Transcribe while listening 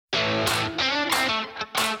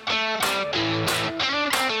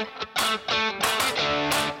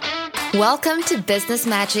Welcome to Business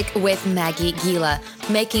Magic with Maggie Gila,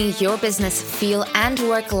 making your business feel and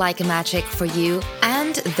work like magic for you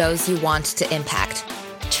and those you want to impact.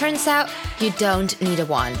 Turns out you don't need a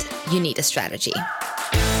wand, you need a strategy.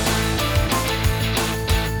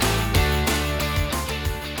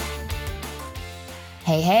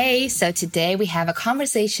 Hey, so today we have a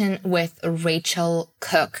conversation with Racheal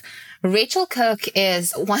Cook. Racheal Cook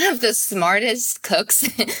is one of the smartest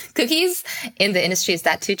cookies in the industry. Is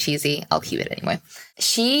that too cheesy? I'll keep it anyway.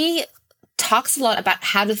 She talks a lot about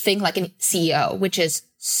how to think like a CEO, which is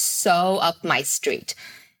so up my street.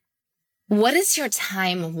 What is your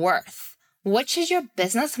time worth? What should your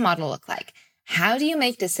business model look like? How do you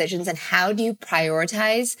make decisions and how do you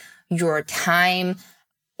prioritize your time?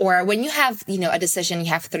 Or when you have, a decision, you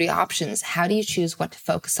have three options. How do you choose what to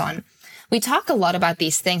focus on? We talk a lot about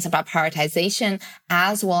these things, about prioritization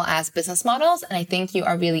as well as business models. And I think you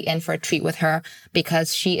are really in for a treat with her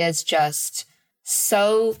because she is just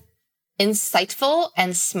so insightful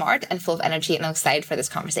and smart and full of energy. And I'm excited for this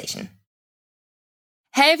conversation.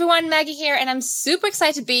 Hey everyone, Maggie here, and I'm super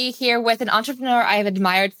excited to be here with an entrepreneur I've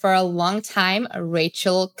admired for a long time,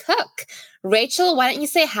 Racheal Cook. Racheal, why don't you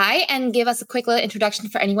say hi and give us a quick little introduction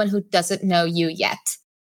for anyone who doesn't know you yet?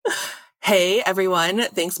 Hey everyone.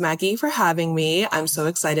 Thanks, Maggie, for having me. I'm so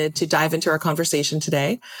excited to dive into our conversation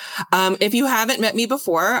today. If you haven't met me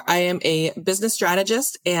before, I am a business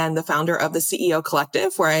strategist and the founder of the CEO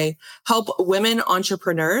Collective, where I help women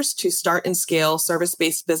entrepreneurs to start and scale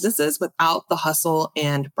service-based businesses without the hustle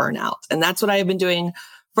and burnout. And that's what I have been doing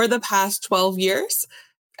for the past 12 years.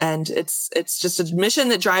 And it's just a mission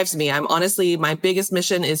that drives me. My biggest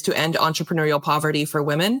mission is to end entrepreneurial poverty for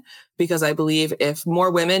women, because I believe if more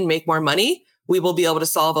women make more money, we will be able to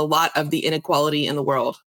solve a lot of the inequality in the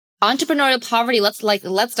world. Entrepreneurial poverty.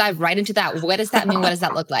 Let's dive right into that. What does that mean? What does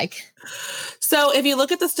that look like? So if you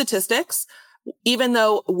look at the statistics, even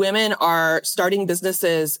though women are starting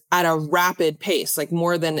businesses at a rapid pace, like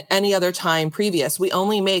more than any other time previous, we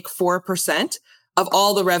only make 4% of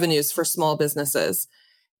all the revenues for small businesses.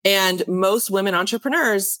 And most women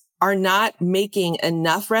entrepreneurs are not making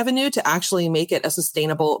enough revenue to actually make it a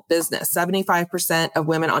sustainable business. 75% of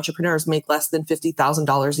women entrepreneurs make less than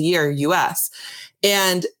 $50,000 a year US.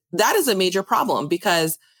 And that is a major problem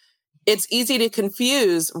because it's easy to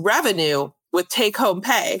confuse revenue with take-home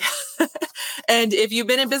pay. And if you've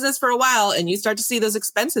been in business for a while and you start to see those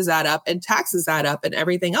expenses add up and taxes add up and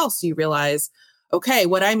everything else, you realize, okay,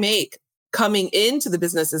 what I make coming into the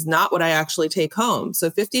business is not what I actually take home. So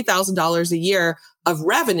 $50,000 a year of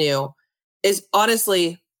revenue is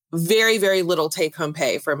honestly very, very little take home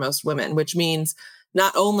pay for most women, which means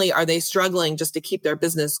not only are they struggling just to keep their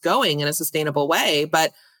business going in a sustainable way,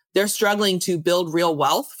 but they're struggling to build real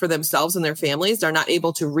wealth for themselves and their families. They're not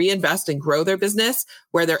able to reinvest and grow their business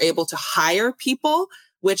where they're able to hire people,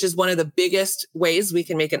 which is one of the biggest ways we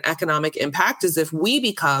can make an economic impact, is if we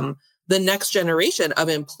become the next generation of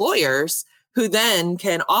employers who then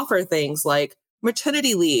can offer things like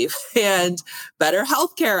maternity leave and better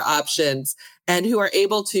healthcare options, and who are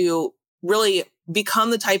able to really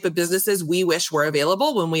become the type of businesses we wish were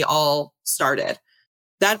available when we all started.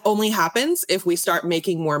 That only happens if we start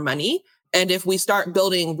making more money and if we start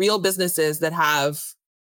building real businesses that have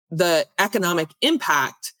the economic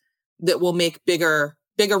impact that will make bigger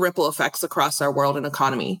ripple effects across our world and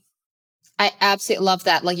economy. I absolutely love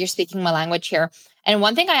that. Like, you're speaking my language here. And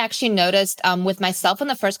one thing I actually noticed with myself in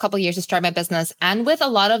the first couple of years to start my business, and with a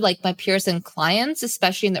lot of like my peers and clients,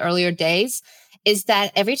 especially in the earlier days, is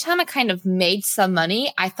that every time I kind of made some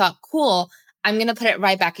money, I thought, cool, I'm going to put it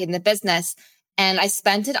right back in the business. And I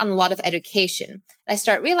spent it on a lot of education. I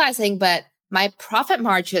start realizing, but my profit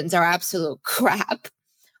margins are absolute crap.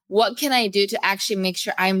 What can I do to actually make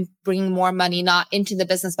sure I'm bringing more money, not into the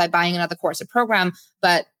business by buying another course or program,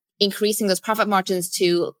 but increasing those profit margins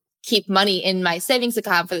to keep money in my savings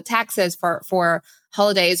account for the taxes, for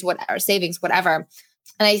holidays, whatever, savings, whatever.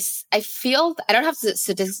 And I feel, I don't have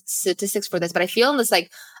statistics for this, but I feel in this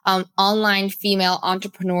like online female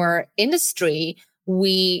entrepreneur industry,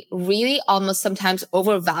 we really almost sometimes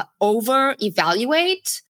over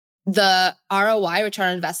evaluate the ROI, return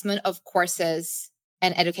on investment, of courses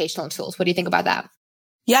and educational tools. What do you think about that?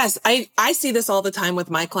 Yes, I see this all the time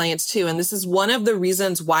with my clients too. And this is one of the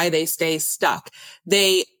reasons why they stay stuck.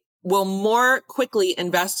 They will more quickly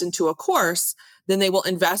invest into a course than they will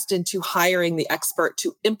invest into hiring the expert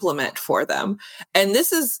to implement for them. And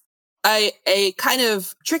this is a kind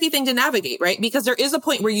of tricky thing to navigate, right? Because there is a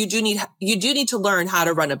point where you do need to learn how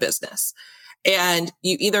to run a business. And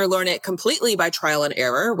you either learn it completely by trial and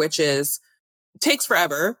error, which takes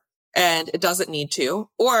forever. and it doesn't need to,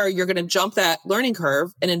 or you're going to jump that learning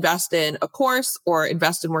curve and invest in a course or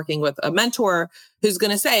invest in working with a mentor who's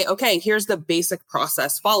going to say, okay, here's the basic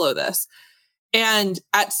process, follow this. And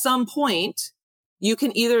at some point, you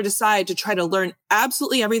can either decide to try to learn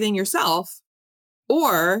absolutely everything yourself,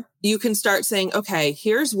 or you can start saying, okay,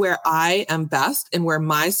 here's where I am best and where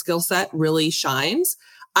my skill set really shines.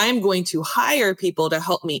 I'm going to hire people to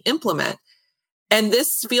help me implement. And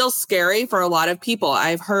this feels scary for a lot of people.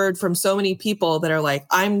 I've heard from so many people that are like,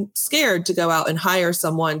 I'm scared to go out and hire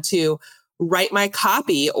someone to write my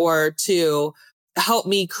copy or to help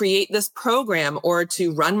me create this program or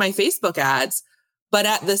to run my Facebook ads. But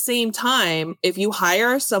at the same time, if you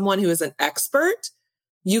hire someone who is an expert,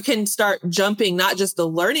 you can start jumping not just the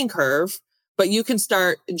learning curve, but you can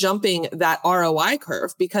start jumping that ROI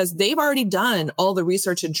curve because they've already done all the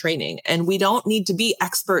research and training. And we don't need to be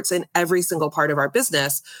experts in every single part of our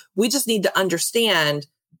business. We just need to understand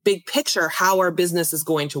big picture how our business is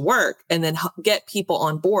going to work and then get people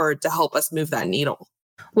on board to help us move that needle.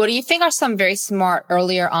 What do you think are some very smart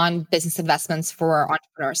earlier on business investments for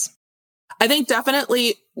entrepreneurs? I think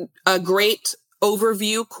definitely a great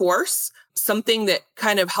overview course, something that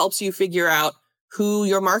kind of helps you figure out who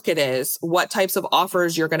your market is, what types of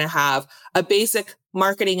offers you're going to have, a basic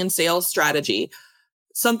marketing and sales strategy,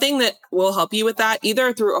 something that will help you with that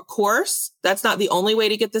either through a course. That's not the only way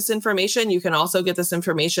to get this information. You can also get this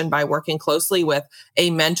information by working closely with a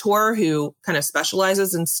mentor who kind of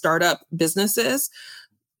specializes in startup businesses.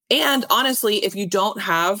 And honestly, if you don't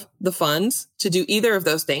have the funds to do either of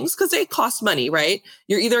those things, because they cost money, right?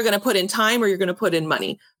 You're either going to put in time or you're going to put in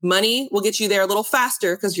money. Money will get you there a little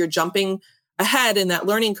faster because you're jumping ahead in that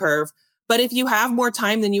learning curve. But if you have more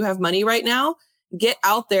time than you have money right now, get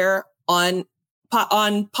out there on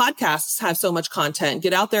podcasts have so much content.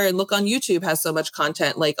 Get out there and look on YouTube has so much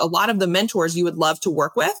content. Like a lot of the mentors you would love to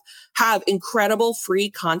work with have incredible free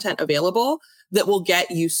content available that will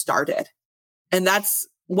get you started. And that's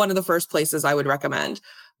one of the first places I would recommend.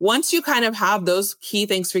 Once you kind of have those key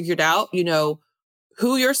things figured out, you know,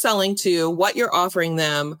 who you're selling to, what you're offering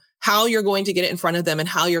them, how you're going to get it in front of them, and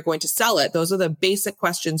how you're going to sell it. Those are the basic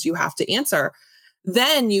questions you have to answer.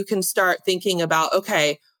 Then you can start thinking about,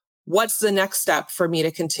 okay, what's the next step for me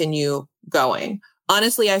to continue going?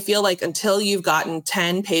 Honestly, I feel like until you've gotten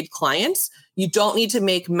 10 paid clients, you don't need to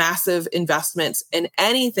make massive investments in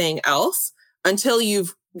anything else until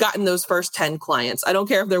you've gotten those first 10 clients. I don't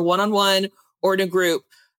care if they're one-on-one or in a group.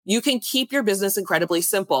 You can keep your business incredibly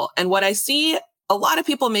simple. And what I see a lot of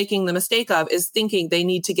people making the mistake of is thinking they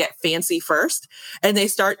need to get fancy first. And they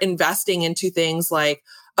start investing into things like,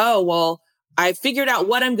 oh, well, I figured out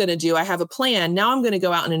what I'm going to do. I have a plan. Now I'm going to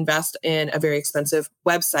go out and invest in a very expensive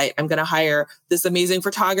website. I'm going to hire this amazing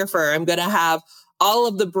photographer. I'm going to have all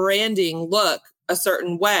of the branding look a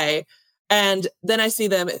certain way. And then I see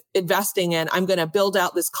them investing in, I'm going to build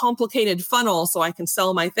out this complicated funnel so I can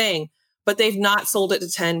sell my thing, but they've not sold it to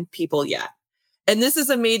 10 people yet. And this is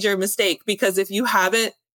a major mistake because if you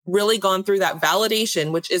haven't really gone through that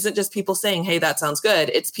validation, which isn't just people saying, hey, that sounds good,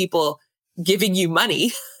 it's people giving you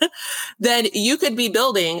money, then you could be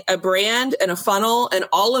building a brand and a funnel and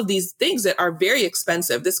all of these things that are very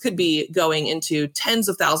expensive. This could be going into tens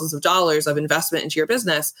of thousands of dollars of investment into your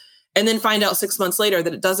business. And then find out 6 months later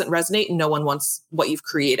that it doesn't resonate and no one wants what you've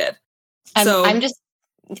created. I'm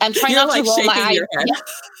trying not to roll my eyes.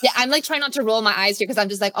 Yeah, I'm like trying not to roll my eyes here because I'm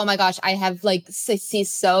just like, oh my gosh, I have like see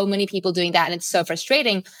so many people doing that and it's so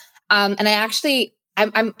frustrating. And I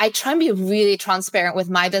try and be really transparent with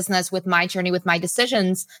my business, with my journey, with my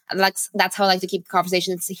decisions. And that's how I like to keep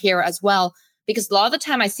conversations here as well. Because a lot of the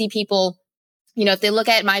time I see people, you know, if they look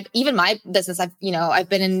at my business, I've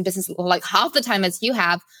been in business like half the time as you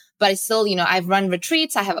have. But I still, you know, I've run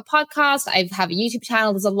retreats. I have a podcast. I have a YouTube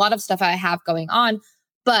channel. There's a lot of stuff I have going on,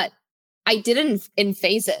 but I did it in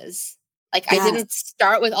phases. Like yes. I didn't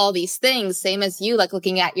start with all these things, same as you, like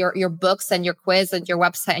looking at your books and your quiz and your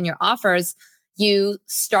website and your offers. You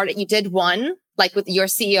did one, like with your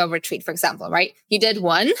CEO retreat, for example, right? You did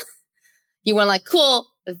one. You were like, cool,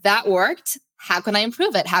 that worked. How can I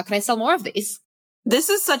improve it? How can I sell more of these? This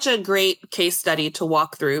is such a great case study to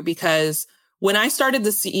walk through because when I started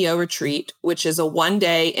the CEO retreat, which is a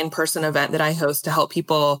 1-day in-person event that I host to help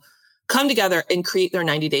people come together and create their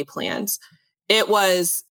 90-day plans, it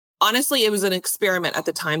was an experiment at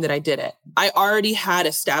the time that I did it. I already had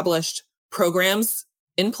established programs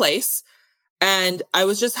in place and I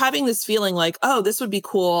was just having this feeling like, oh, this would be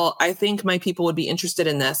cool. I think my people would be interested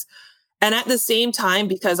in this. And at the same time,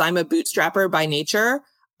 because I'm a bootstrapper by nature,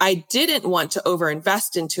 I didn't want to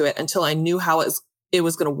overinvest into it until I knew how it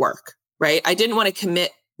was going to work. Right? I didn't want to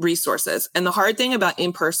commit resources. And the hard thing about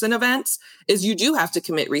in-person events is you do have to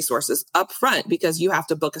commit resources up front because you have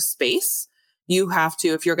to book a space. You have to,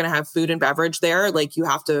 if you're going to have food and beverage there, like you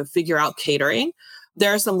have to figure out catering.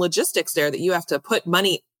 There are some logistics there that you have to put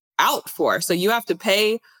money out for. So you have to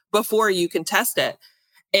pay before you can test it.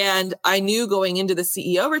 And I knew going into the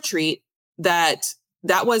CEO retreat that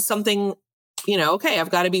was something, okay, I've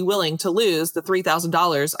got to be willing to lose the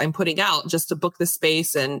 $3,000 I'm putting out just to book the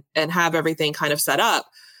space and have everything kind of set up.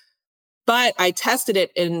 But I tested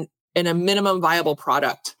it in a minimum viable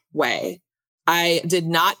product way. I did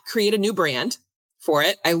not create a new brand for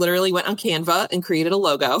it. I literally went on Canva and created a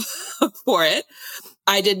logo for it.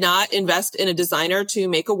 I did not invest in a designer to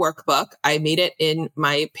make a workbook. I made it in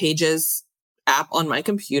my Pages app on my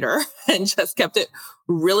computer and just kept it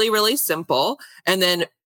really, really simple. And then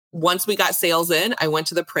once we got sales in, I went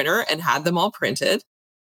to the printer and had them all printed.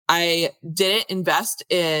 I didn't invest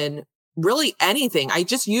in really anything. I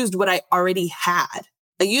just used what I already had.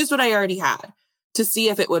 To see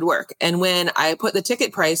if it would work. And when I put the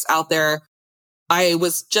ticket price out there, I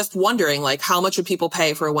was just wondering, like, how much would people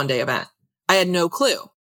pay for a one-day event? I had no clue.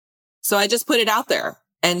 So I just put it out there.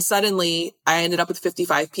 And suddenly I ended up with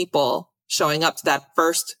 55 people showing up to that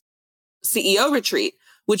first CEO retreat,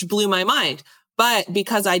 which blew my mind. But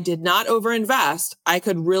because I did not overinvest, I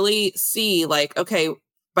could really see, like, okay,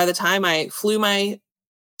 by the time I flew my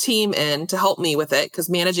team in to help me with it, because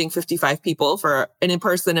managing 55 people for an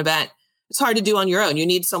in-person event, it's hard to do on your own. You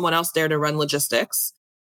need someone else there to run logistics.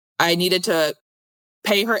 I needed to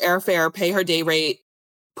pay her airfare, pay her day rate,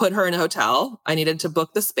 put her in a hotel. I needed to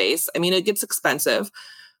book the space. I mean, it gets expensive.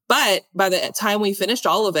 But by the time we finished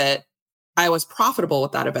all of it, I was profitable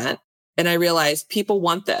with that event. And I realized people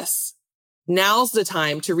want this. Now's the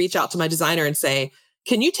time to reach out to my designer and say,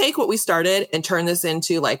 can you take what we started and turn this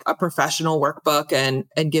into like a professional workbook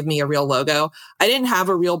and give me a real logo? I didn't have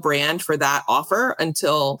a real brand for that offer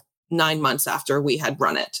until 9 months after we had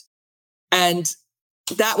run it. And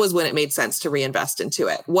that was when it made sense to reinvest into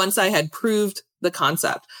it. Once I had proved the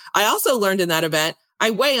concept. I also learned in that event,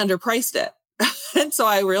 I way underpriced it. And so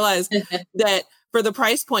I realized that for the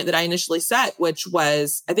price point that I initially set, which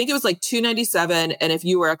was, I think it was like $297. And if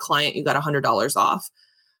you were a client, you got $100 off.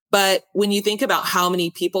 But when you think about how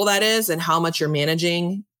many people that is and how much you're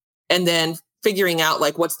managing, and then figuring out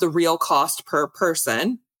like what's the real cost per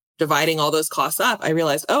person, dividing all those costs up, I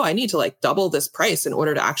realized, oh, I need to like double this price in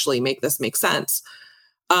order to actually make this make sense.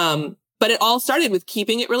 But it all started with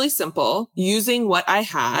keeping it really simple, using what I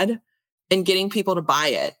had and getting people to buy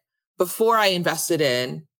it before I invested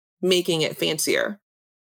in making it fancier.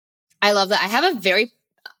 I love that. I have a very,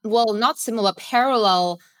 not similar,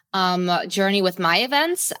 parallel journey with my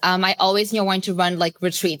events. I always wanted to run like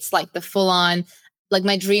retreats, like the full on, like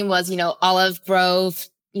my dream was, Olive Grove,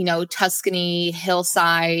 Tuscany,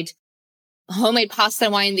 hillside, homemade pasta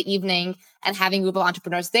and wine in the evening and having a group of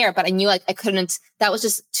entrepreneurs there. But I knew like I couldn't, that was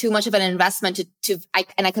just too much of an investment and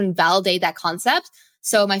I couldn't validate that concept.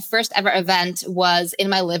 So my first ever event was in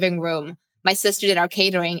my living room. My sister did our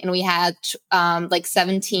catering and we had like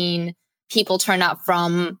 17 people turn up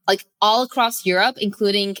from like all across Europe,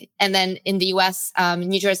 including, and then in the US,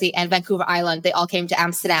 New Jersey and Vancouver Island, they all came to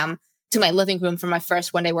Amsterdam to my living room for my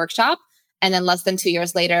first one-day workshop. And then less than 2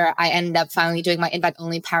 years later, I ended up finally doing my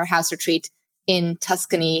invite-only powerhouse retreat in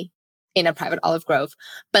Tuscany in a private olive grove.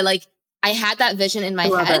 But like, I had that vision in my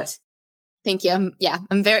head. It. Thank you.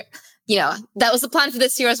 I'm very, that was the plan for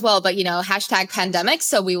this year as well. But, hashtag pandemic.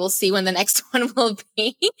 So we will see when the next one will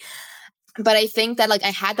be. But I think that like I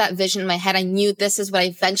had that vision in my head. I knew this is what I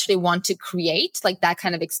eventually want to create, like that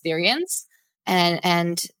kind of experience.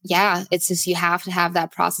 And yeah, it's just, you have to have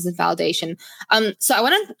that process of validation. So I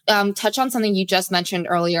want to touch on something you just mentioned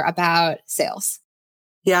earlier about sales.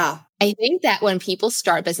 Yeah. I think that when people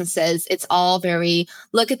start businesses, it's all very,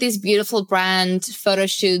 look at these beautiful brand photo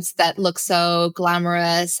shoots that look so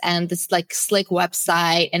glamorous and this like slick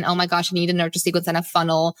website. And oh my gosh, I need a nurture sequence and a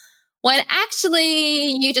funnel. When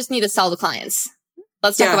actually you just need to sell the clients.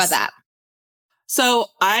 Let's talk about that. So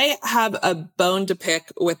I have a bone to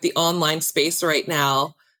pick with the online space right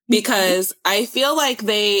now because I feel like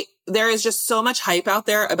there is just so much hype out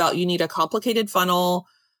there about you need a complicated funnel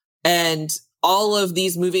and all of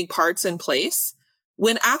these moving parts in place,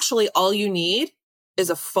 when actually all you need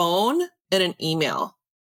is a phone and an email.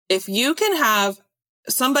 If you can have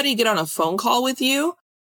somebody get on a phone call with you,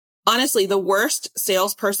 honestly, the worst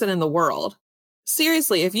salesperson in the world,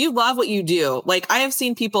 seriously, if you love what you do, like I have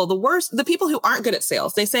seen people, the people who aren't good at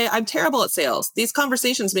sales, they say, I'm terrible at sales. These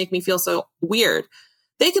conversations make me feel so weird.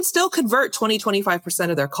 They can still convert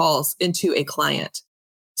 20-25% of their calls into a client.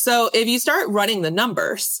 So if you start running the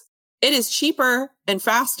numbers it is cheaper and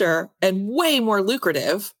faster and way more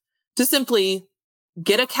lucrative to simply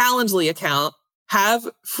get a Calendly account, have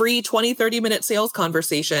free 20, 30-minute sales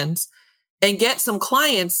conversations, and get some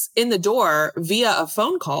clients in the door via a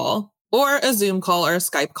phone call or a Zoom call or a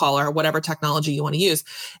Skype call or whatever technology you want to use.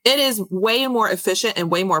 It is way more efficient and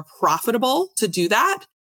way more profitable to do that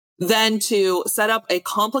than to set up a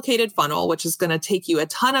complicated funnel, which is going to take you a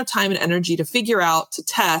ton of time and energy to figure out, to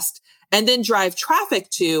test, and then drive traffic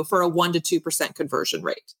to for a 1% to 2% conversion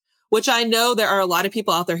rate, which I know there are a lot of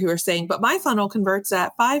people out there who are saying, but my funnel converts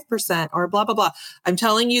at 5% or blah, blah, blah. I'm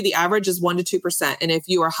telling you, the average is 1% to 2%. And if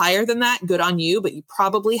you are higher than that, good on you, but you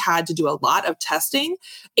probably had to do a lot of testing.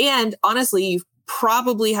 And honestly, you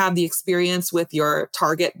probably have the experience with your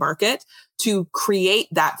target market to create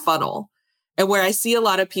that funnel. And where I see a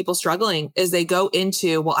lot of people struggling is they go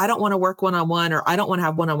into, well, I don't want to work one-on-one, or I don't want to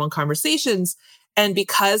have one-on-one conversations. And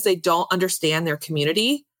because they don't understand their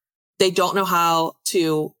community, they don't know how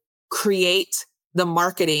to create the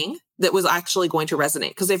marketing that was actually going to resonate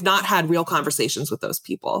because they've not had real conversations with those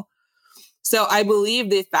people. So I believe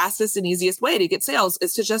the fastest and easiest way to get sales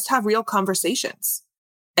is to just have real conversations.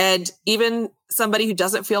 And even somebody who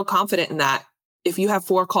doesn't feel confident in that, if you have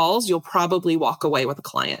 4 calls, you'll probably walk away with a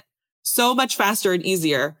client. So much faster and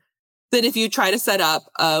easier than if you try to set up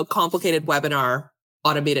a complicated webinar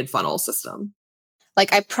automated funnel system.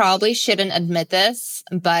 Like, I probably shouldn't admit this,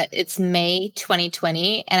 but it's May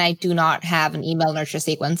 2020 and I do not have an email nurture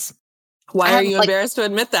sequence. Why are you embarrassed to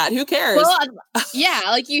admit that? Who cares? Well, yeah,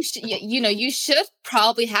 like you should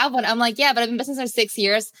probably have one. I'm like, yeah, but I've been in business for 6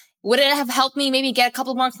 years. Would it have helped me maybe get a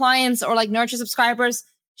couple more clients or like nurture subscribers?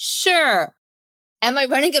 Sure. Am I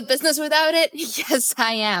running a business without it? Yes,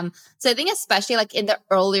 I am. So I think especially like in the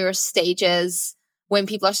earlier stages when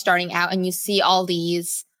people are starting out and you see all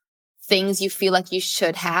these things you feel like you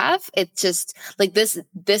should have, it's just like this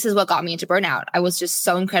is what got me into burnout. I was just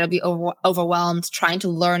so incredibly overwhelmed trying to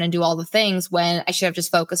learn and do all the things when I should have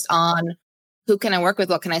just focused on who can I work with,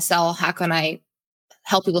 what can I sell, how can I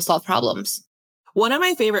help people solve problems. One of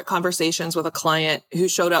my favorite conversations with a client who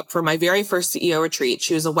showed up for my very first CEO retreat,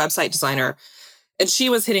 she was a website designer, and she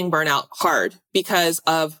was hitting burnout hard because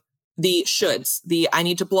of the shoulds. I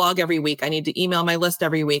need to blog every week. I need to email my list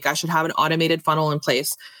every week. I should have an automated funnel in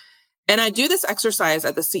place. And I do this exercise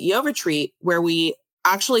at the CEO retreat where we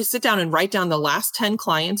actually sit down and write down the last 10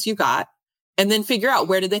 clients you got and then figure out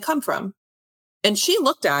where did they come from. And she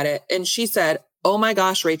looked at it and she said, oh my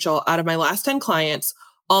gosh, Racheal, out of my last 10 clients,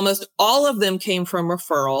 almost all of them came from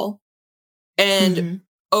referral and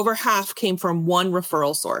over half came from one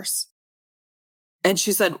referral source. And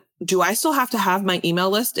she said, do I still have to have my email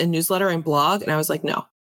list and newsletter and blog? And I was like, no.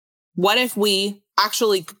 What if we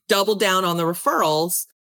actually double down on the referrals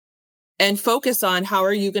and focus on how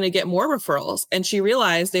are you going to get more referrals? And she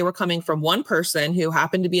realized they were coming from one person who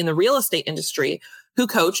happened to be in the real estate industry who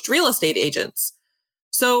coached real estate agents.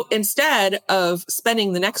 So instead of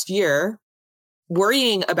spending the next year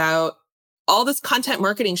worrying about all this content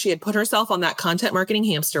marketing, she had put herself on that content marketing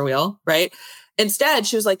hamster wheel, right? Instead,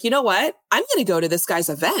 she was like, you know what? I'm going to go to this guy's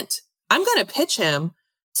event. I'm going to pitch him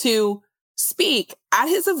to speak at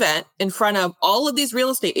his event in front of all of these real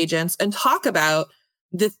estate agents and talk about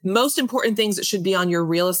the most important things that should be on your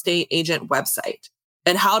real estate agent website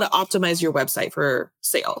and how to optimize your website for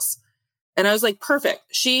sales. And I was like, perfect.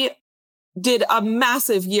 She did a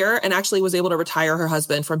massive year and actually was able to retire her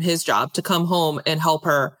husband from his job to come home and help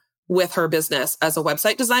her with her business as a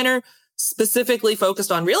website designer, specifically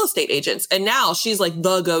focused on real estate agents. And now she's like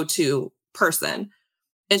the go-to person.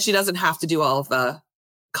 And she doesn't have to do all of the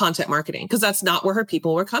content marketing because that's not where her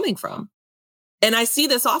people were coming from. And I see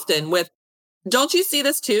this often with, don't you see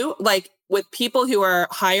this too? Like with people who are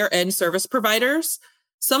higher end service providers,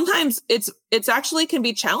 sometimes it's actually can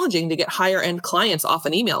be challenging to get higher end clients off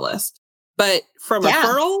an email list. But from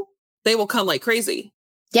referral, they will come like crazy.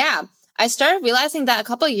 Yeah. I started realizing that a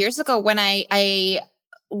couple of years ago when I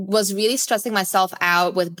was really stressing myself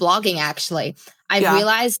out with blogging, actually. I've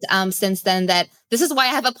realized since then that this is why I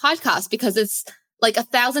have a podcast, because it's like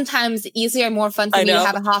 1,000 times easier and more fun for me to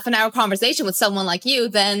have a half an hour conversation with someone like you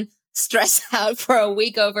than stress out for a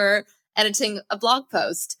week over editing a blog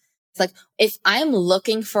post. It's like, if I'm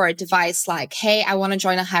looking for a device like, hey, I want to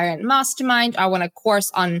join a higher end mastermind, or I want a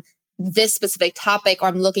course on this specific topic, or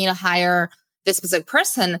I'm looking to hire this specific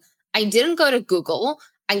person, I didn't go to Google.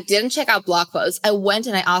 I didn't check out blog posts. I went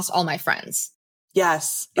and I asked all my friends.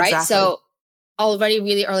 Yes, right. Exactly. So already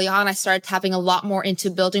really early on, I started tapping a lot more into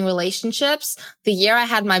building relationships. The year I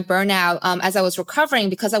had my burnout, as I was recovering,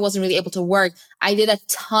 because I wasn't really able to work, I did a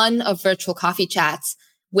ton of virtual coffee chats,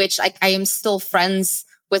 which I am still friends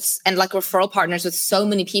and like referral partners with so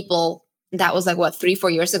many people. That was like what,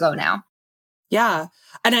 3-4 years ago now. Yeah.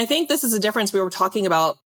 And I think this is a difference. We were talking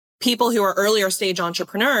about people who are earlier stage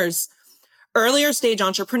entrepreneurs. Earlier stage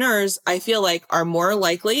entrepreneurs, I feel like, are more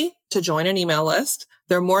likely to join an email list.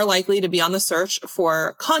 They're more likely to be on the search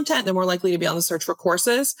for content. They're more likely to be on the search for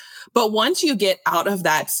courses. But once you get out of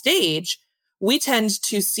that stage, we tend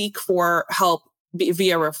to seek for help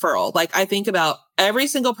via referral. Like, I think about every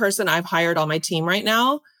single person I've hired on my team right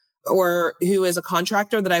now, or who is a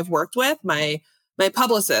contractor that I've worked with, my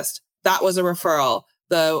publicist, that was a referral.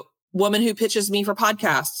 The woman who pitches me for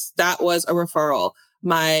podcasts, that was a referral.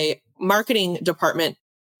 My marketing department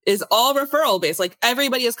is all referral based. Like,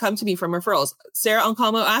 everybody has come to me from referrals. Sarah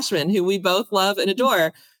Oncalmo Ashman, who we both love and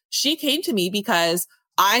adore, she came to me because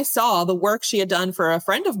I saw the work she had done for a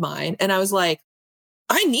friend of mine. And I was like,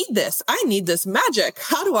 I need this. I need this magic.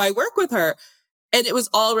 How do I work with her? And it was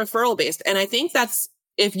all referral based. And I think that's,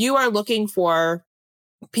 if you are looking for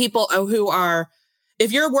people who are,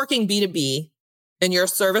 if you're working B2B and you're a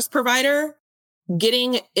service provider,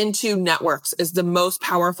 getting into networks is the most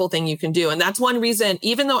powerful thing you can do. And that's one reason,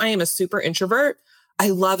 even though I am a super introvert, I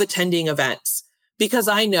love attending events, because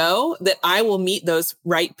I know that I will meet those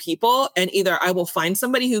right people, and either I will find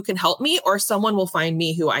somebody who can help me or someone will find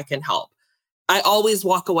me who I can help. I always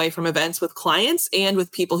walk away from events with clients and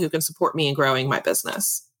with people who can support me in growing my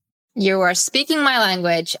business. You are speaking my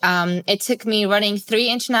language. It took me running 3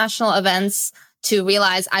 international events to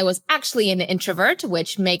realize I was actually an introvert,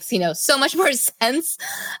 which makes, so much more sense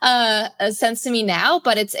to me now.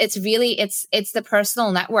 But it's really the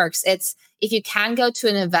personal networks. It's, if you can go to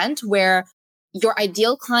an event where your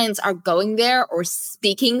ideal clients are going there or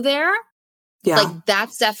speaking there, like,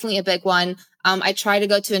 that's definitely a big one. I try to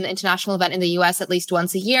go to an international event in the US at least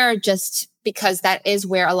once a year, just because that is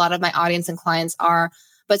where a lot of my audience and clients are.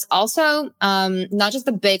 But it's also not just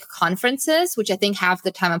the big conferences, which I think have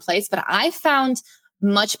the time and place, but I found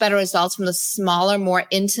much better results from the smaller, more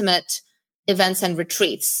intimate events and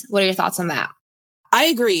retreats. What are your thoughts on that? I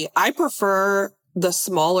agree. I prefer the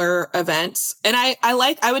smaller events. And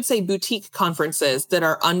I would say boutique conferences that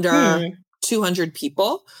are under 200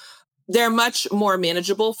 people. They're much more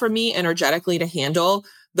manageable for me energetically to handle.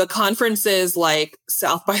 The conferences like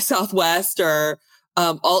South by Southwest or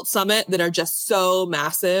Alt Summit that are just so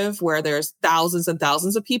massive, where there's thousands and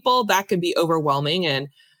thousands of people, that can be overwhelming and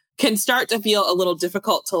can start to feel a little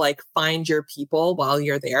difficult to like find your people while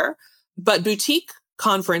you're there. But boutique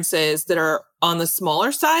conferences that are on the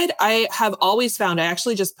smaller side, I have always found, I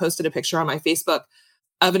actually just posted a picture on my Facebook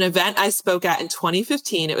of an event I spoke at in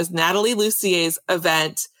 2015. It was Natalie Lucier's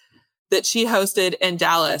event that she hosted in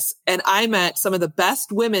Dallas. And I met some of the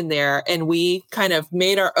best women there. And we kind of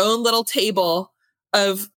made our own little table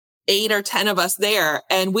of 8 or 10 of us there.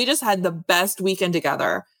 And we just had the best weekend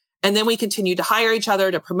together. And then we continued to hire each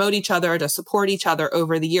other, to promote each other, to support each other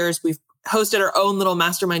over the years. We've hosted our own little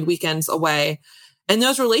mastermind weekends away. And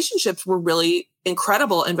those relationships were really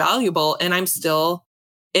incredible and valuable. And I'm still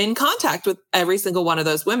in contact with every single one of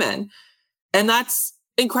those women. And that's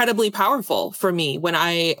incredibly powerful for me when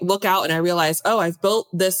I look out and I realize, oh, I've built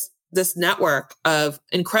this network of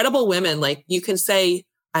incredible women. Like, you can say,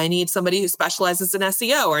 I need somebody who specializes in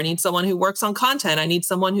SEO, or I need someone who works on content. I need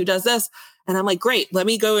someone who does this. And I'm like, great, let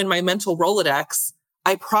me go in my mental Rolodex.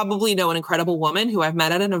 I probably know an incredible woman who I've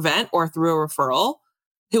met at an event or through a referral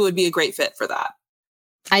who would be a great fit for that.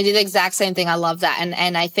 I do the exact same thing. I love that.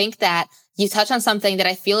 And I think that you touch on something that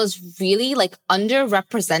I feel is really like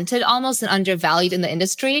underrepresented almost and undervalued in the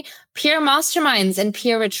industry: peer masterminds and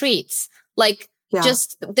peer retreats. Like,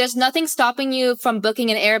 just, there's nothing stopping you from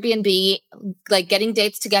booking an Airbnb, like getting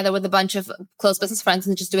dates together with a bunch of close business friends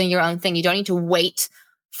and just doing your own thing. You don't need to wait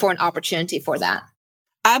for an opportunity for that.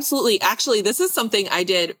 Absolutely. Actually, this is something I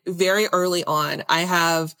did very early on. I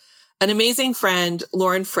have an amazing friend,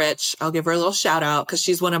 Lauren Fritsch. I'll give her a little shout out because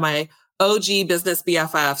she's one of my OG business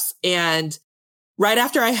BFFs. And right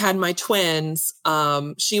after I had my twins,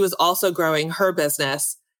 she was also growing her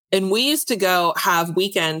business. And we used to go have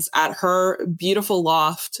weekends at her beautiful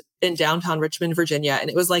loft in downtown Richmond, Virginia. And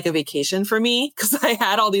it was like a vacation for me because I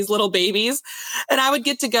had all these little babies, and I would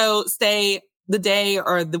get to go stay the day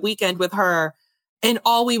or the weekend with her. And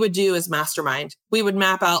all we would do is mastermind. We would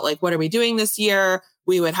map out, like, what are we doing this year?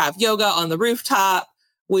 We would have yoga on the rooftop.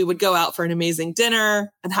 We would go out for an amazing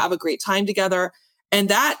dinner and have a great time together. And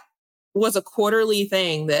that was a quarterly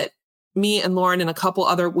thing that me and Lauren and a couple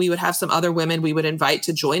other, we would have some other women we would invite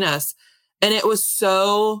to join us. And it was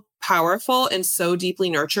so powerful and so deeply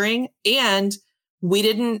nurturing. And we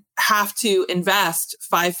didn't have to invest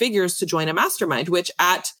 5 figures to join a mastermind, which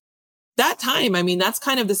at that time, I mean, that's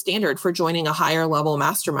kind of the standard for joining a higher level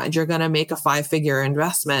mastermind. You're going to make a 5-figure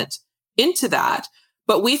investment into that.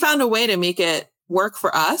 But we found a way to make it work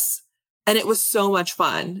for us. And it was so much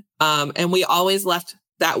fun. And we always left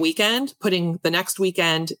that weekend, putting the next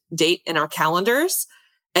weekend date in our calendars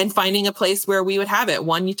and finding a place where we would have it.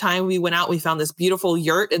 One time we went out, we found this beautiful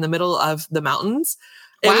yurt in the middle of the mountains.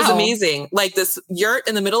 It was amazing. Like this yurt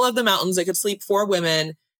in the middle of the mountains. It could sleep 4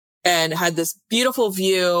 women and had this beautiful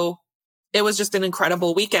view. It was just an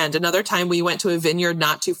incredible weekend. Another time we went to a vineyard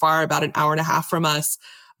not too far, about an hour and a half from us,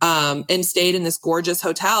 and stayed in this gorgeous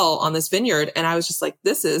hotel on this vineyard. And I was just like,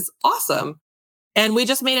 this is awesome. And we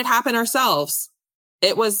just made it happen ourselves.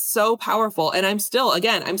 It was so powerful. And I'm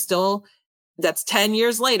still, that's 10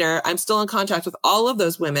 years later, I'm still in contact with all of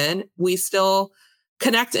those women. We still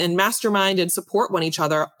connect and mastermind and support one each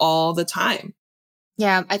other all the time.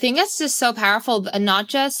 Yeah, I think it's just so powerful, and not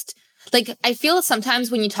just like, I feel sometimes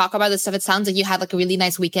when you talk about this stuff, it sounds like you had like a really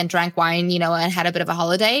nice weekend, drank wine, and had a bit of a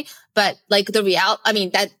holiday. But like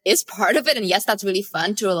that is part of it. And yes, that's really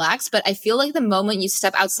fun to relax. But I feel like the moment you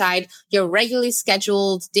step outside your regularly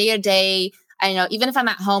scheduled day to day, I know even if I'm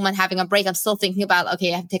at home and having a break, I'm still thinking about,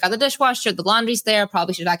 okay, I have to take out the dishwasher, the laundry's there,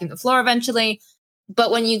 probably should vacuum the floor eventually. But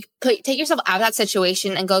when you take yourself out of that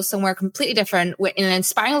situation and go somewhere completely different in an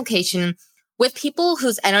inspiring location, with people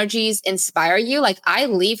whose energies inspire you, like I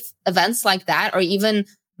leave events like that, or even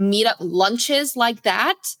meetup lunches like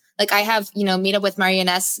that. Like I have, meet up with Marianne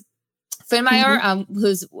Firmeyer,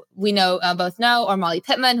 who's both know, or Molly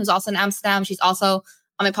Pittman, who's also in Amsterdam. She's also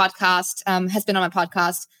on my podcast, has been on my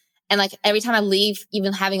podcast. And like every time I leave,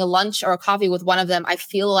 even having a lunch or a coffee with one of them, I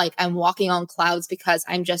feel like I'm walking on clouds because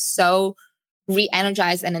I'm just so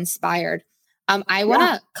re-energized and inspired. I want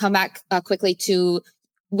to come back quickly to,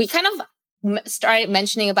 we kind of started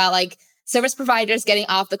mentioning about like service providers getting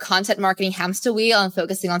off the content marketing hamster wheel and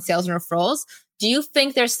focusing on sales and referrals. Do you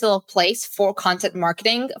think there's still a place for content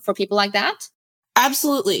marketing for people like that?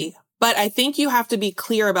 Absolutely. But I think you have to be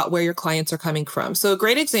clear about where your clients are coming from. So a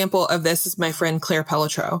great example of this is my friend Claire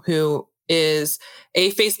Pelletreau, who is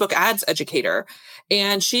a Facebook ads educator.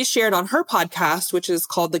 And she shared on her podcast, which is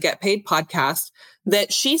called the Get Paid Podcast,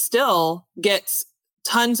 that she still gets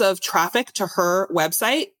tons of traffic to her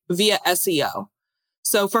website via SEO.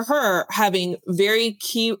 So for her, having very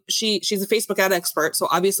key, she's a Facebook ad expert. So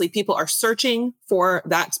obviously people are searching for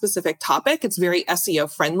that specific topic. It's very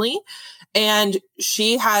SEO friendly. And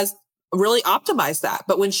she has really optimized that.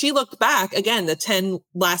 But when she looked back, again, the 10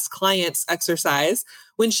 last clients exercise,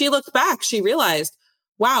 when she looked back, she realized,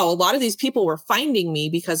 wow, a lot of these people were finding me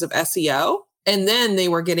because of SEO. And then they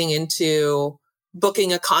were getting into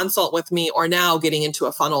booking a consult with me, or now getting into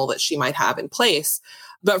a funnel that she might have in place.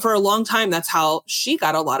 But for a long time, that's how she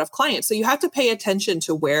got a lot of clients. So you have to pay attention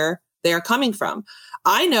to where they are coming from.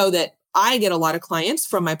 I know that I get a lot of clients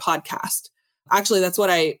from my podcast. Actually, that's what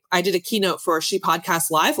I did a keynote for She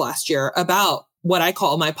Podcast Live last year about what I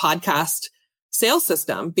call my podcast sales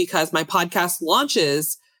system, because my podcast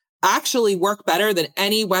launches actually work better than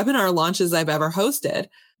any webinar launches I've ever hosted.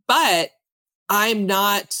 But I'm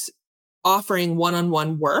not offering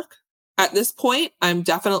one-on-one work. At this point,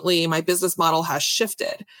 my business model has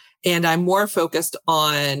shifted, and I'm more focused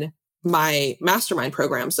on my mastermind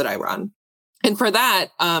programs that I run. And for that,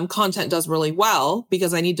 content does really well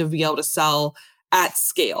because I need to be able to sell at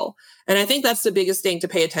scale. And I think that's the biggest thing to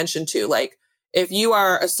pay attention to. Like, if you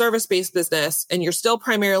are a service-based business and you're still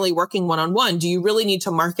primarily working one-on-one, do you really need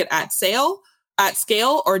to market at scale,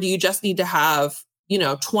 or do you just need to have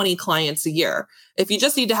 20 clients a year? If you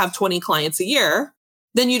just need to have 20 clients a year,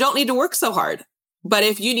 then you don't need to work so hard. But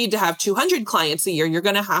if you need to have 200 clients a year, you're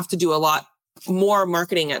going to have to do a lot more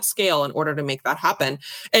marketing at scale in order to make that happen.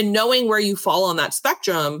 And knowing where you fall on that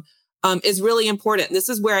spectrum is really important. This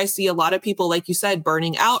is where I see a lot of people, like you said,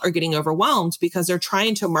 burning out or getting overwhelmed because they're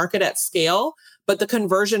trying to market at scale, but the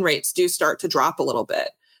conversion rates do start to drop a little bit.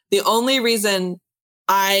 The only reason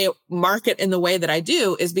I market in the way that I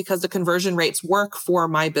do is because the conversion rates work for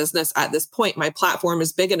my business at this point. My platform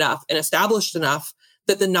is big enough and established enough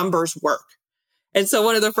that the numbers work. And so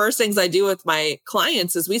one of the first things I do with my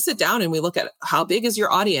clients is we sit down and we look at how big is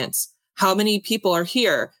your audience? How many people are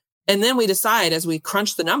here? And then we decide, as we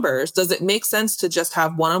crunch the numbers, does it make sense to just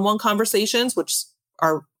have one-on-one conversations, which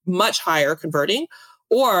are much higher converting?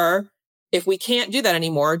 Or if we can't do that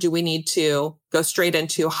anymore, do we need to go straight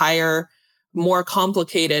into higher, more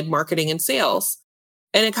complicated marketing and sales?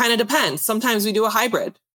 And it kind of depends. Sometimes we do a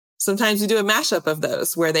hybrid. Sometimes we do a mashup of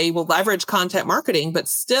those where they will leverage content marketing, but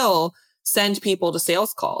still send people to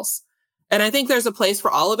sales calls. And I think there's a place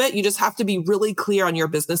for all of it. You just have to be really clear on your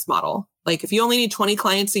business model. Like if you only need 20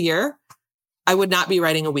 clients a year, I would not be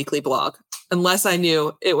writing a weekly blog unless I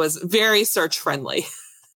knew it was very search friendly.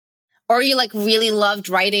 Or you like really loved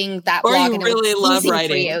writing that Or blog you and really it was love easy writing.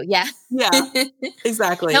 for you. Yeah. Yeah,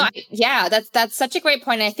 exactly. No, that's such a great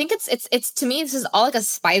point. And I think it's to me, this is all like a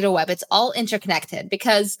spider web. It's all interconnected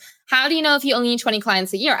because how do you know if you only need 20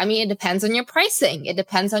 clients a year? I mean, it depends on your pricing. It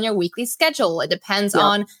depends on your weekly schedule. It depends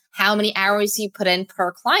on how many hours you put in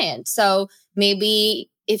per client. So maybe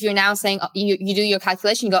if you're now saying you do your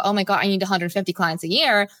calculation, you go, oh my God, I need 150 clients a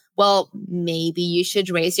year. Well, maybe you should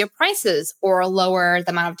raise your prices or lower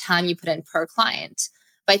the amount of time you put in per client.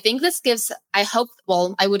 But I think this gives, I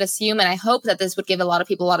would assume and I hope that this would give a lot of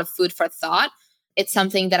people a lot of food for thought. It's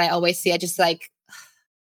something that I always see. I just like,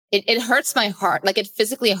 it hurts my heart. Like it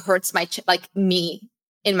physically hurts me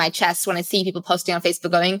in my chest when I see people posting on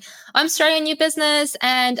Facebook going, I'm starting a new business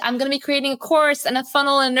and I'm going to be creating a course and a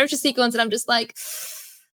funnel and nurture sequence. And I'm just like,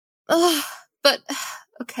 oh, but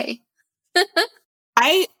okay.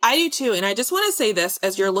 I do too. And I just want to say this,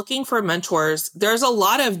 as you're looking for mentors, there's a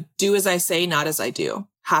lot of do as I say, not as I do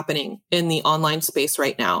happening in the online space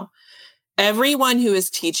right now. Everyone who is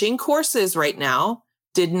teaching courses right now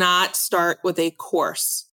did not start with a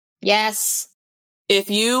course. Yes. If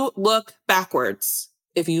you look backwards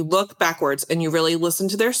and you really listen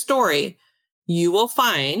to their story, you will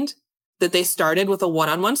find that they started with a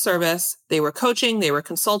one-on-one service. They were coaching, they were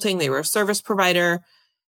consulting, they were a service provider,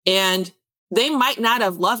 and they might not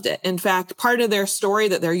have loved it. In fact, part of their story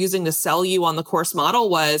that they're using to sell you on the course model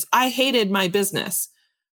was, I hated my business.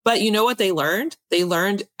 But you know what they learned? They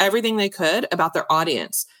learned everything they could about their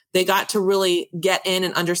audience. They got to really get in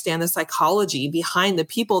and understand the psychology behind the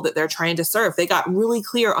people that they're trying to serve. They got really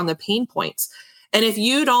clear on the pain points. And if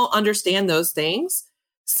you don't understand those things,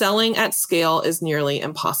 selling at scale is nearly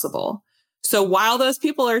impossible. So while those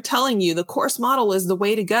people are telling you the course model is the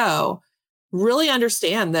way to go, really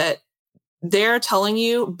understand that they're telling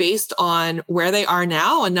you based on where they are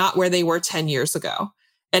now and not where they were 10 years ago.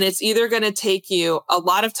 And it's either going to take you a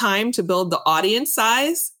lot of time to build the audience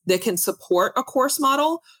size that can support a course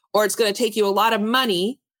model, or it's going to take you a lot of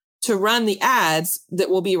money to run the ads that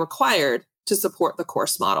will be required to support the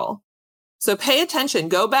course model. So pay attention,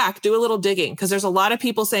 go back, do a little digging, because there's a lot of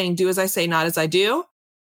people saying, do as I say, not as I do.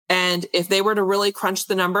 And if they were to really crunch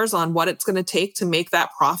the numbers on what it's going to take to make that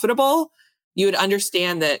profitable, you would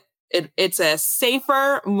understand that it's a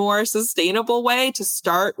safer, more sustainable way to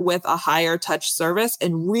start with a higher touch service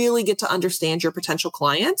and really get to understand your potential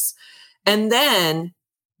clients and then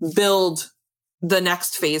build the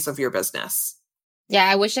next phase of your business. Yeah,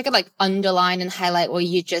 I wish I could like underline and highlight what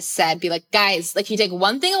you just said. Be like, guys, like you take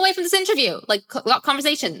one thing away from this interview, like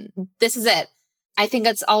conversation, this is it. I think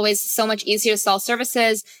it's always so much easier to sell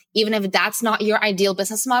services, even if that's not your ideal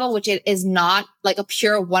business model, which it is not. Like a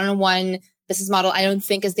pure one-on-one business model, I don't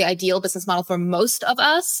think is the ideal business model for most of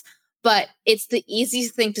us, but it's the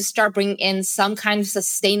easiest thing to start bringing in some kind of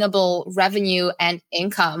sustainable revenue and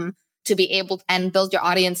income to be able to, and build your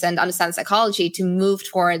audience and understand psychology to move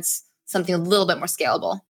towards something a little bit more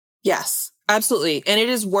scalable. Yes, absolutely. And it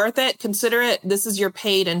is worth it. Consider it, this is your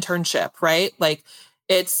paid internship, right? Like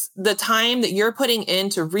it's the time that you're putting in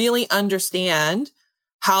to really understand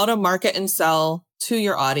how to market and sell to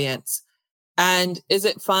your audience. And is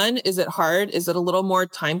it fun? Is it hard? Is it a little more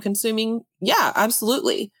time consuming? Yeah,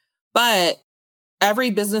 absolutely. But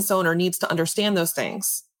every business owner needs to understand those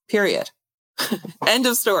things, period. End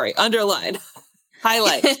of story. Underline.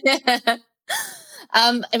 Highlight.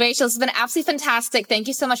 Racheal, it's been absolutely fantastic. Thank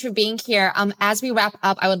you so much for being here. As we wrap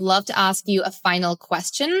up, I would love to ask you a final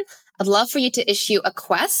question. I'd love for you to issue a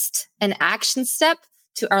quest, an action step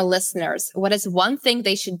to our listeners. What is one thing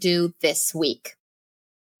they should do this week?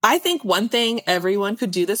 I think one thing everyone could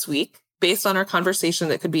do this week, based on our conversation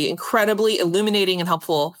that could be incredibly illuminating and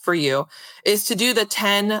helpful for you, is to do the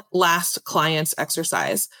 10 last clients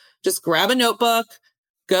exercise. Just grab a notebook,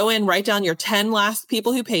 go in, write down your 10 last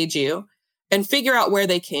people who paid you, and figure out where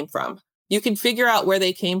they came from. You can figure out where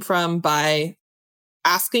they came from by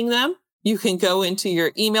asking them. You can go into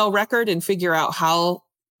your email record and figure out how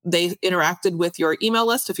they interacted with your email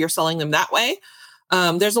list if you're selling them that way.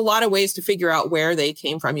 There's a lot of ways to figure out where they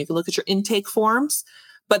came from. You can look at your intake forms,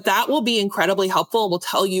 but that will be incredibly helpful. It will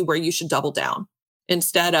tell you where you should double down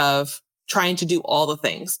instead of trying to do all the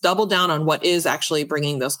things. Double down on what is actually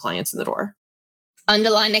bringing those clients in the door.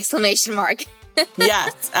 Underline exclamation mark.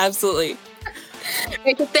 Yes, absolutely.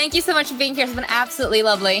 Racheal, thank you so much for being here. It's been absolutely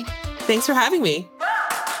lovely. Thanks for having me.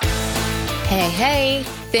 Hey,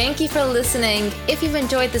 thank you for listening. If you've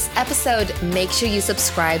enjoyed this episode, make sure you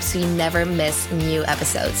subscribe so you never miss new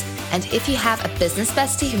episodes. And if you have a business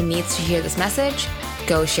bestie who needs to hear this message,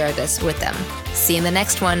 go share this with them. See you in the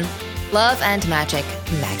next one. Love and magic,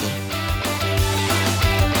 Maggie.